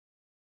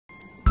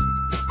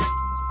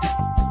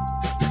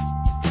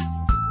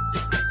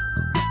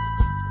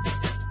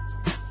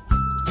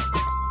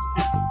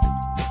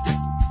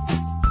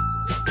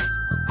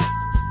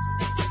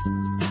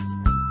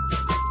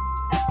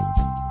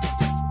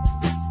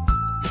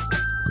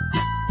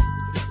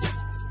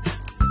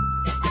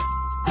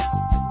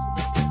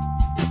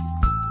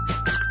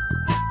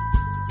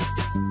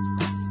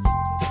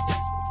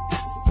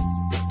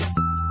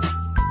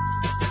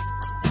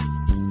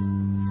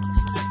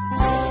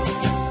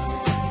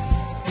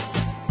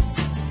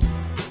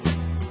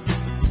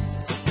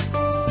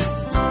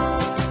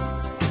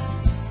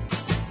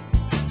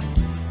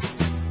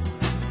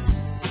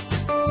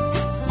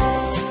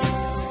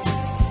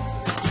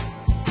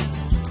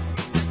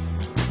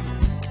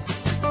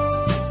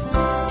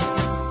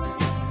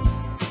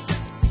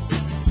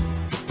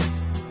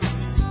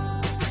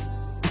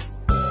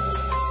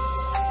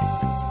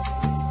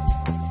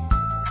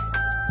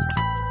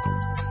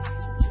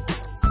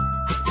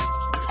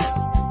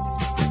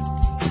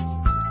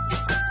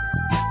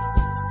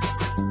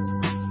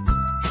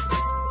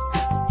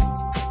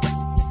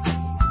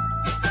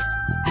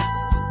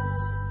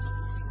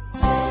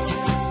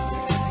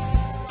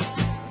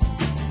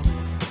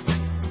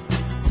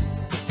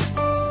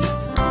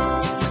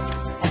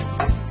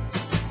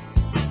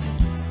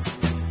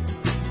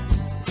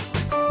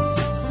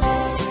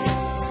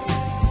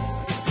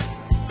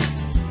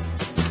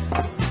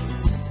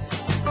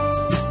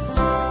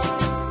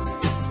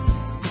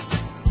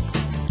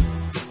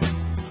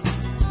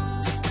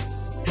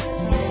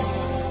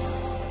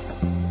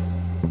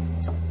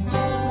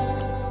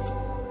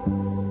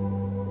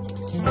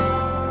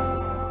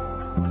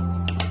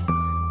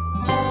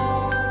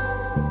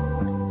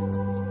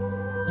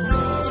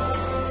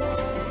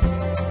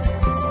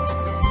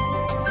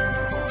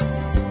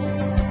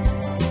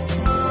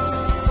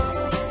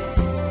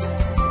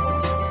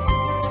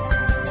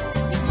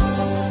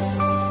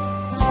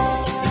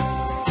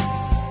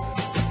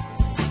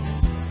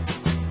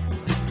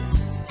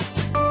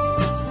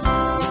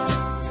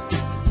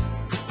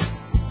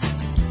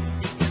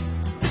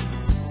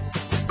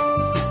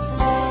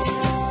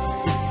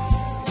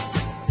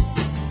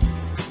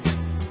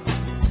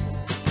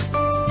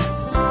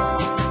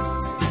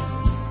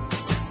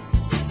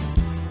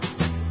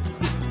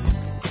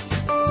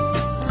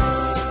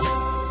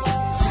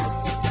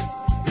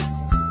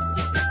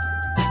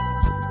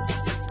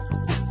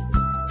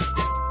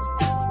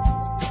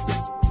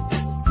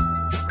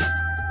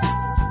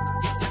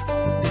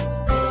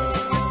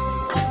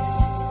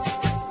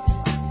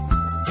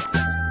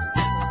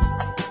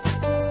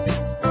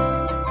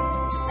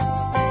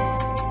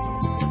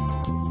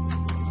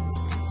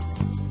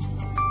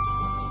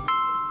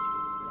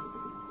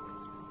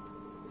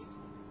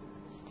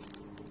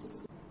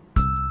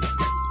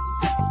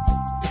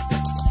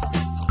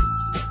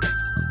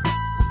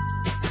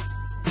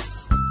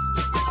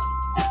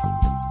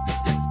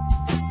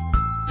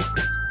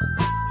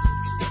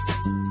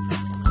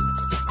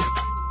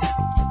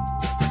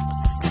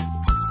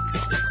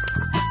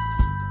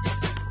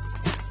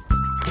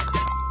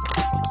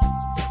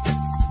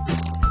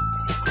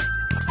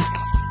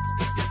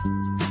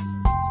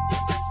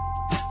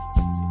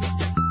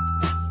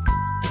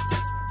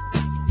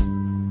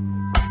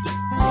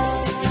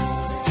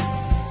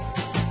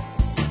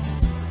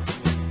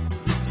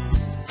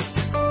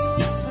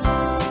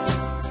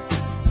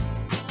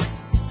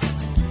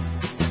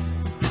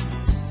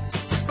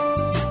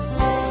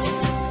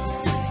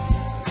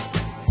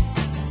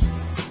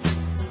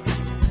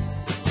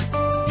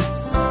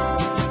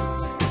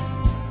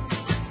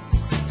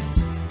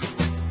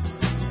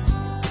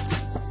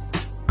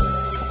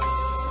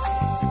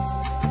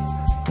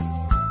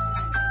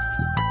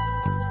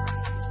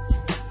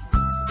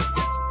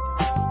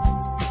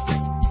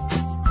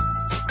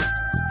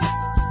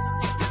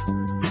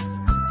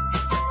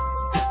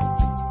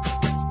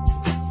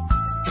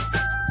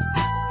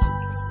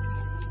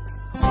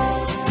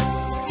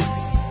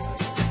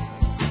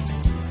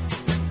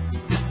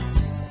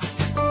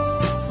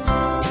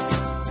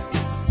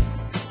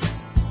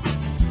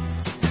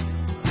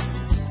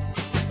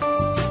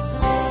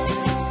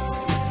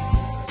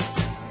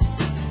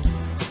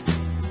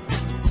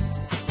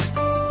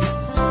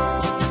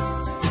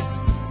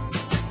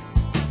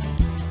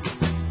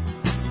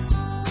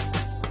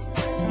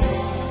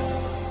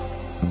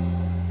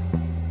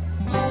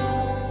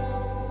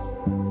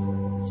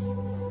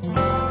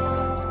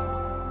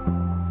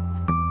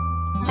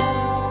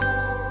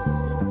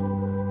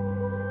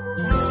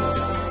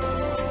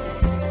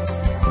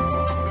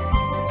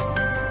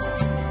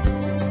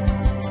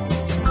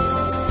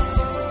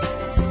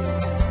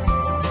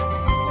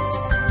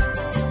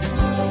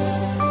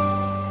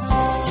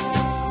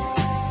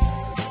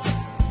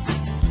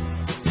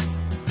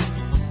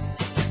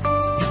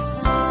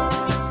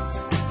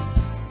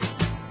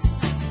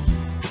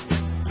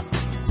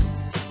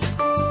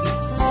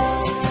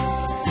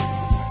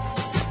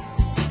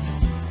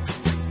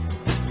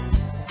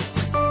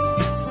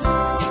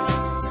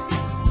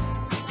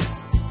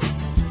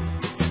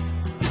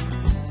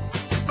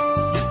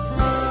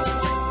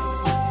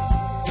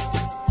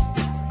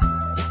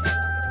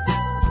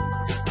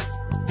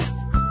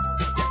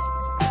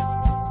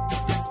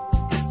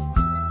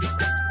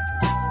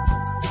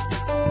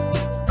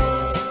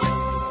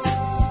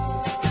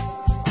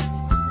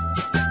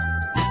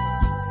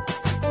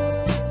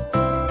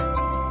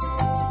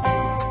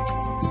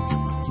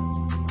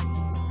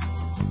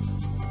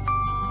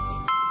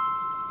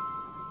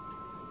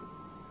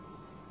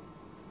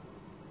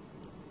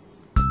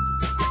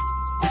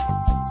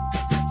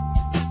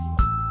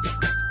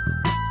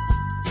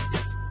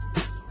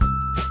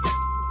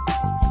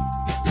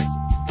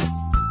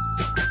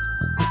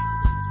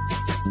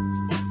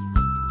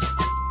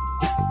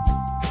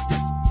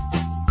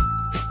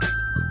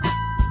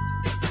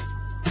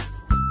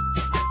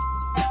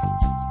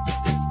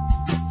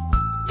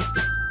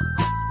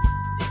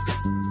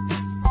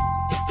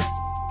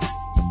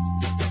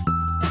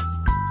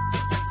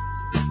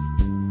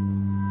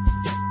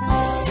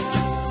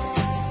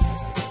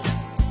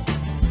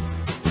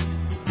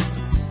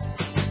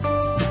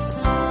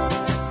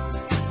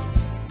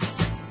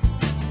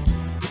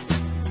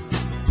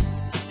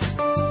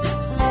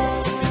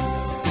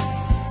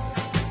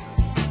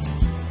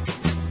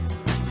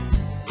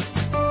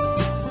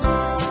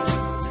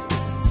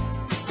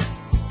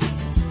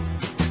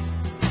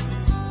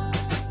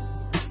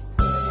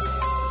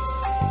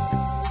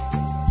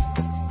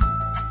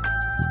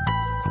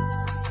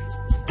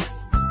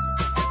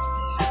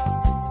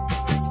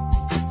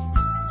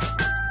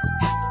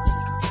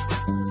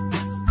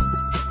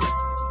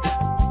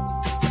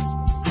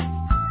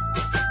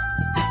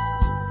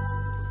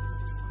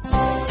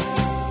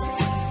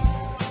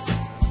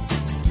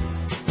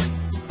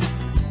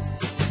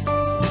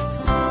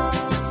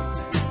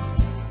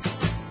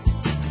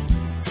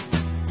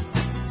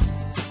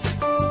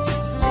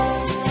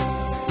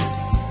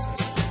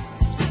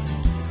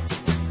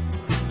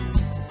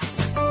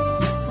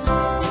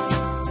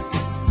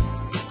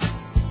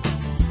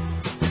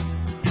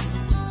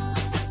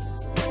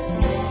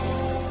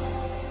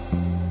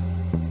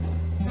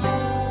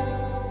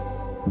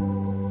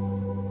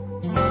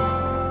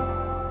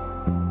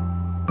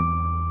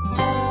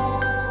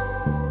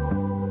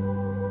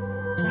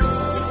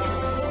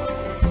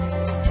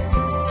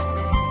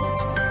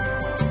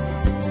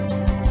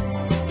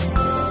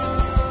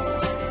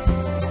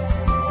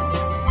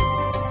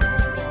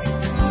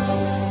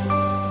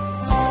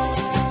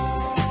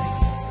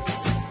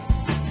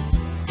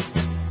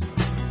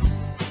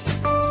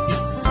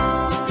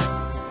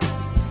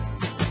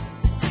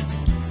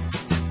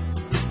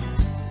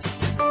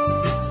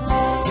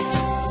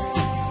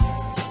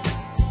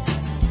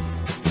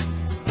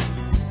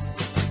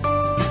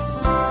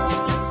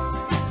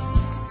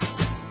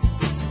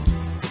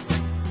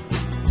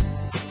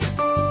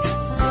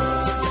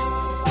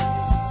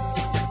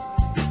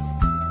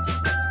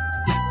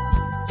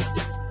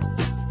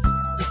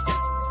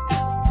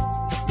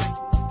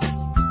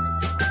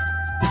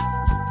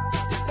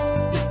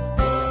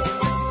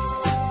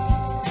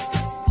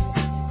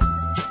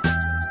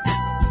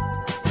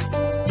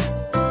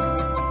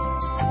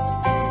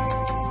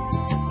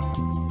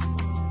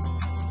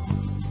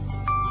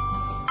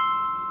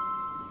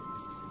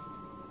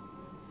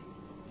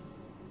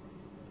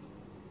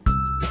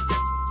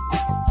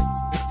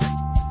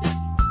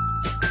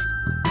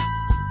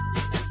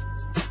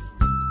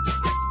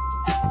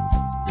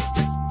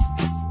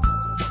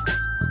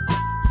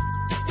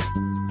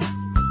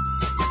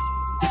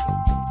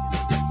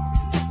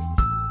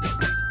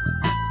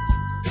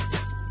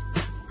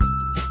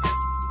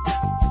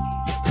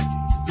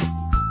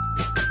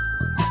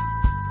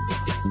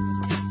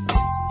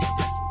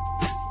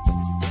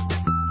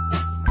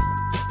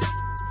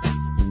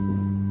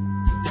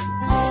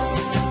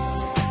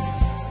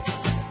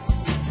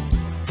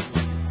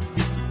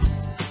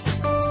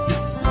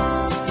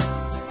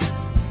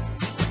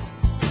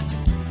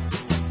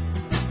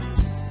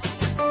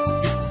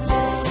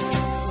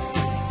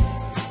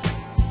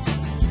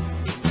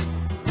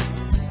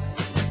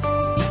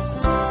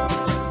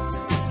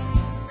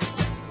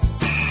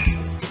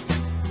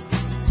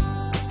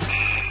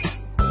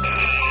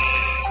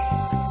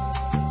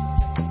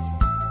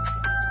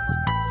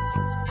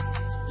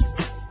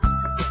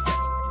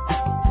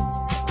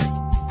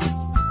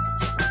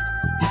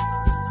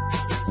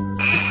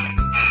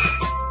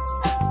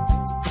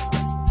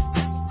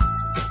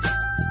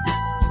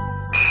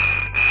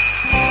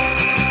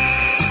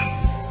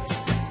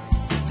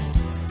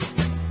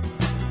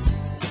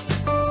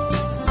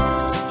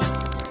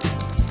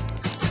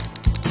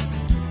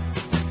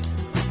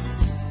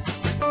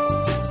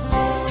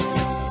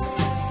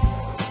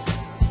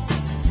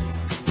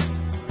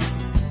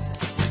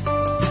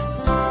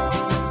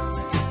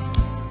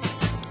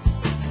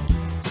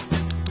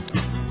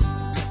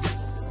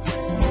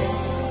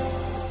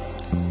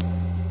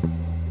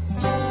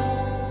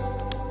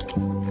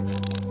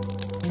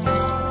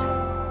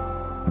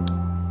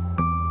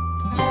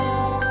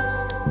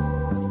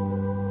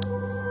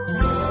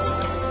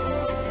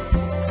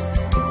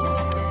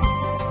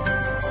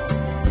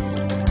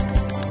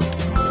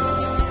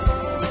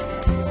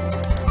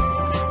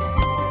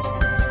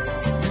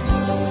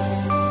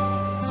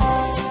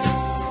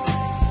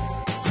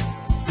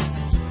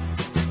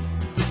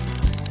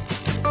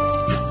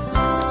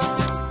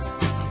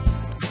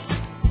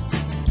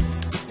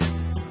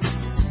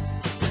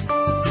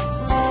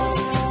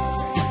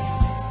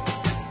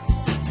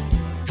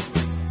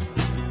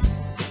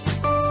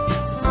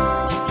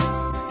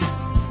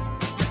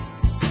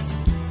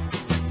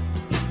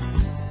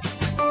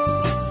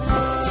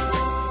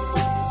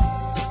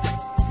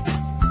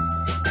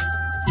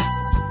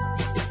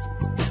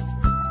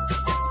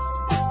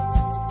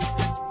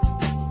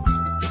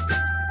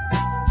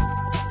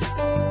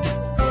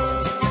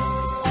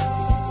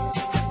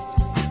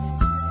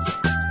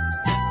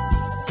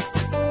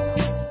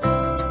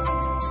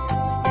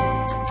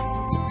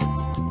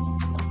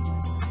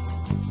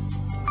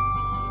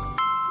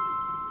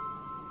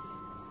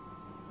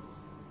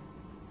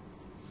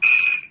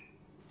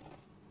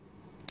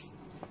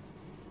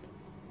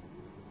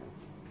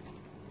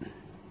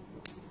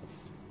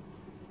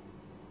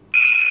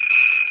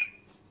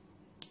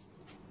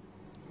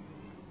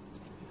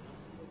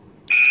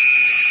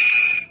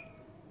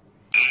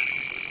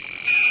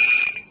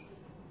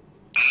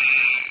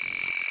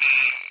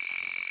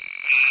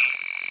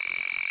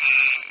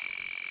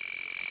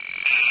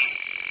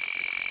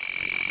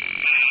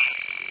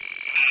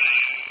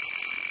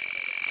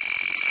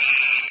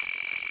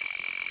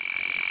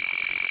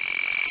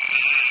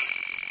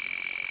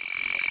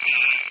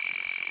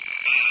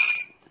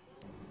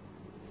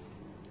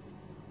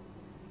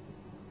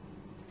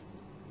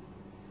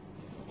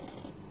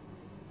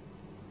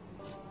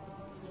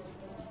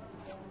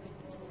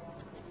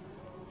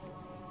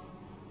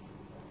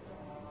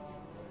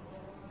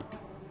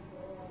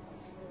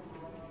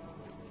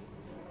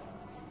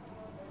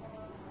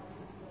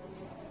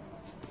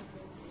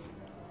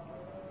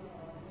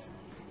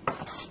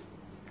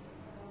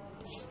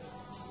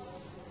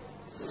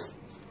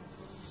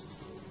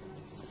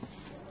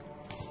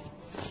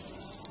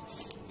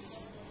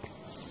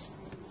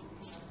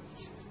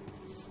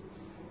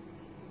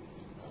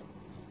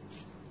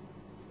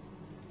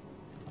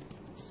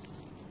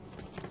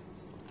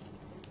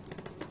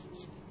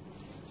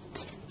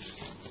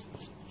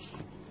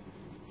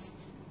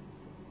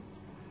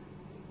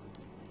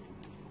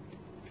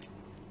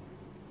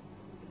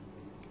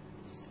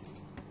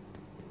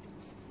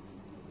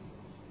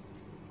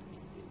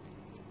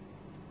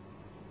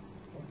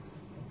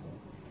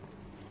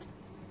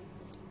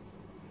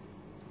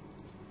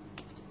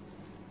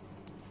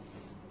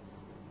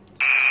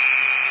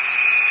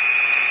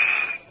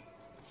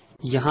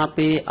यहाँ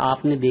पे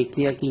आपने देख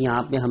लिया कि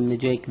यहाँ पे हमने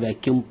जो एक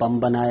वैक्यूम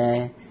पंप बनाया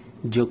है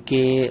जो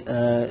कि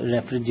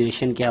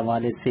रेफ्रिजरेशन के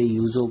हवाले से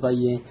यूज़ होगा।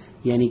 ये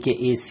यानी कि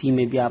एसी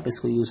में भी आप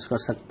इसको यूज़ कर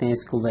सकते हैं,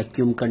 इसको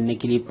वैक्यूम करने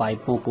के लिए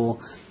पाइपों को।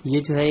 ये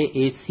जो है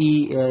एसी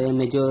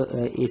में जो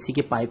एसी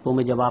के पाइपों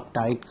में जब आप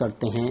टाइट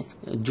करते हैं,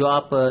 जो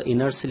आप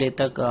इनर से ले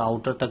तक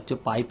आउटर तक जो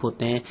पाइप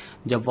होते हैं,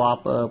 जब वो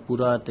आप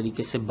पूरा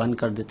तरीके से बंद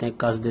कर देते हैं,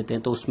 कस देते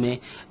हैं, तो उसमें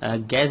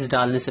गैस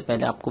डालने से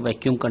पहले आपको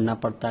वैक्यूम करना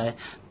पड़ता है।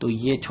 तो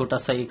ये छोटा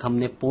सा एक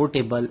हमने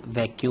पोर्टेबल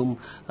वैक्यूम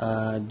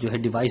जो है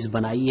डिवाइस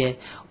बनाई है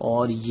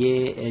और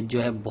ये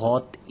जो है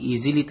बहुत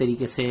इजीली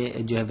तरीके से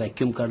जो है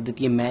वैक्यूम कर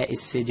देती है। मैं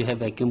इससे जो है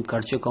वैक्यूम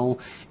कर चुका हूँ,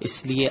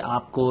 इसलिए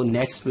आपको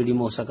नेक्स्ट वीडियो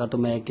में हो सका तो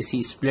मैं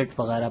किसी स्प्लिट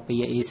वगैरह पे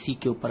या एसी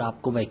के ऊपर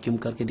आपको वैक्यूम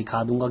करके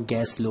दिखा दूंगा।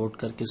 गैस लोड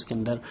करके उसके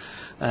अंदर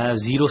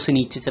 0 से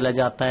नीचे चला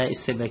जाता है।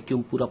 इससे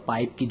वैक्यूम पूरा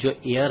पाइप की जो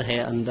एयर है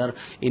अंदर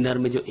इनर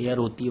में जो एयर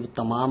होती है वो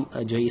तमाम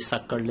जो है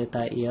सक कर लेता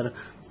है एयर।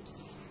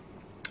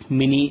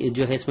 मिनी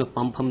जो है इसमें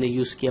पंप हमने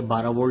यूज किया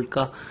 12 वोल्ट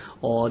का,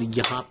 और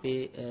यहाँ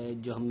पे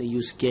जो हमने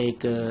यूज किया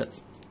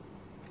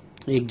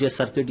एक जो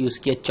सर्किट यूज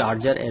किया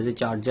चार्जर, एज ए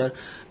चार्जर,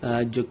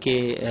 जो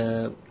कि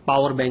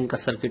पावर बैंक का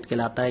सर्किट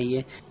कहलाता है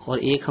ये। और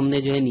एक हमने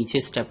जो है नीचे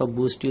स्टेप अप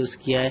बूस्ट यूज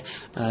किया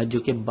है जो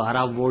कि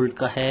 12 वोल्ट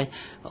का है,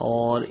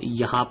 और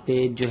यहाँ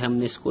पे जो है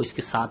हमने इसको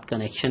इसके साथ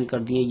कनेक्शन कर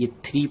दिए। ये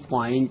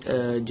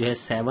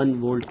 3.7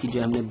 वोल्ट की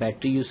जो हमने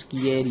बैटरी यूज की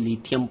है,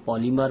 लिथियम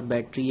पॉलीमर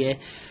बैटरी है।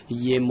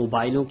 ये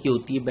मोबाइलों की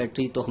होती है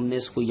बैटरी, तो हमने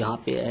इसको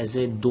यहाँ पे एज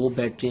ए 2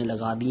 बैटरियां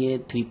लगा दी है।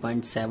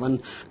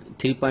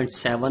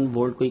 3.7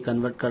 वोल्ट को ही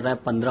कन्वर्ट कर रहा है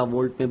 15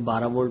 वोल्ट में,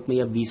 12 वोल्ट में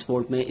या 20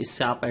 वोल्ट में।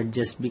 इससे आप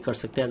एडजस्ट भी कर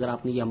सकते हैं। अगर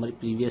आपने ये हमारी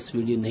प्रीवियस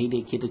वीडियो नहीं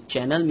देखी तो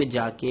चैनल में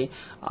जाके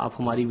आप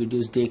हमारी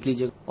वीडियोस देख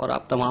लीजिए। और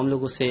आप तमाम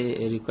लोगों से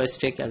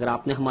रिक्वेस्ट है कि अगर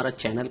आपने हमारा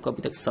चैनल को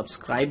अभी तक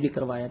सब्सक्राइब नहीं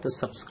करवाया तो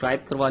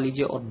सब्सक्राइब करवा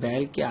लीजिए और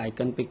बेल के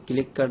आइकन पे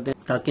क्लिक कर दें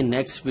ताकि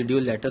नेक्स्ट वीडियो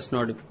लेटेस्ट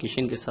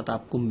नोटिफिकेशन के साथ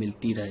आपको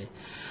मिलती रहे।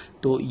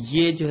 तो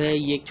ये जो है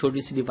ये एक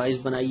छोटी सी डिवाइस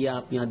बनाई है,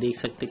 आप यहाँ देख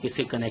सकते हैं कि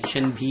इसके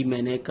कनेक्शन भी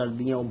मैंने कर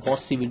दिए और बहुत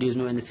सी वीडियोस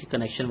में मैंने इसके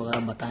कनेक्शन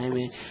वगैरह बताए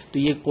हुए हैं। तो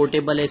ये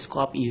पोर्टेबल है, इसको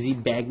आप इजी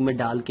बैग में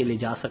डाल के ले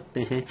जा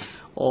सकते हैं,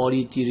 और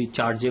ये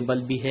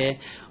रिचार्जेबल भी है।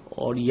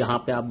 और यहाँ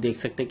पे आप देख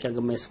सकते हैं कि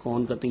अगर मैं इसको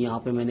ऑन करता हूँ, यहाँ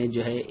पे मैंने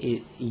जो है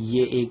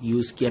ये एक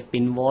यूज किया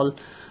पिन वॉल,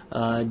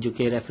 जो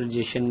कि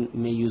रेफ्रिजरेशन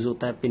में यूज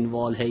होता है। पिन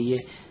वॉल है ये,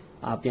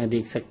 आप यहाँ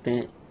देख सकते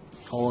हैं।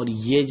 और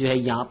ये जो है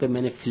यहाँ पे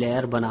मैंने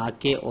फ्लेयर बना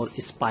के और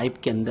इस पाइप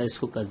के अंदर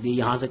इसको कस दिया।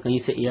 यहाँ से कहीं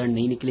से एयर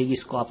नहीं निकलेगी,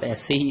 इसको आप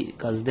ऐसे ही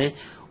कस दें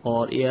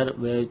और एयर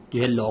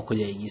जो है लॉक हो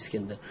जाएगी इसके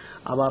अंदर।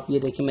 अब आप ये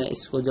देखिए, मैं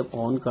इसको जब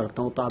ऑन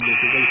करता हूँ तो आप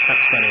देखिएगा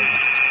सक करेगा,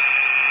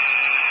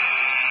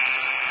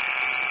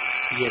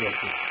 ये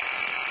देखिए।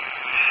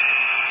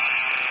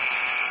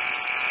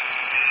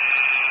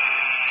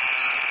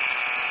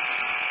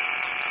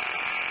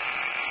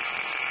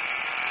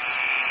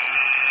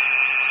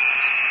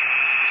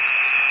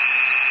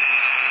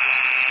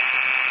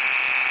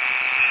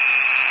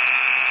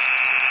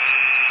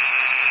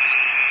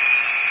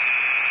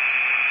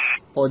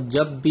 और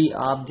जब भी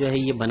आप जो है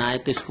ये बनाए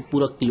तो इसको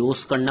पूरा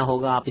क्लोज करना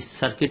होगा। आप इस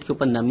सर्किट के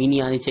ऊपर नमी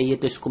नहीं आनी चाहिए,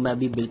 तो इसको मैं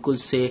अभी बिल्कुल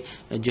से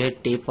जो है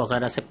टेप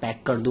वगैरह से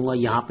पैक कर दूंगा।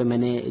 यहाँ पे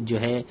मैंने जो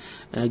है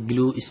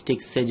ग्लू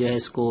स्टिक से जो है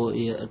इसको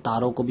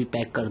तारों को भी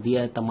पैक कर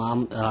दिया है।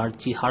 तमाम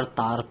हर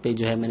तार पे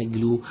जो है मैंने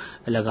ग्लू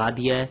लगा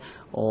दिया है।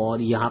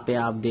 और यहाँ पे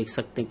आप देख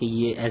सकते हैं कि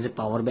ये एज ए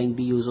पावर बैंक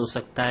भी यूज हो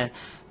सकता है।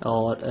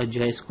 और जो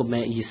है इसको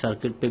मैं ये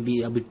सर्किट पे भी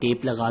अभी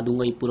टेप लगा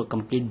दूंगा। ये पूरा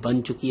कंप्लीट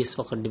बन चुकी है इस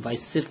वक्त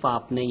डिवाइस। सिर्फ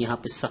आपने यहाँ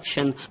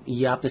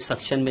पे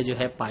सक्शन में जो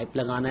है पाइप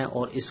लगाना है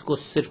और इसको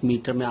सिर्फ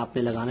मीटर में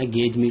आपने लगाना है,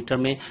 गेज मीटर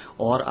में,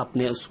 और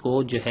अपने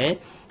उसको जो है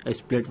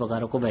स्प्लिट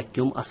वगैरह को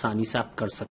वैक्यूम आसानी से आप कर सकते हैं।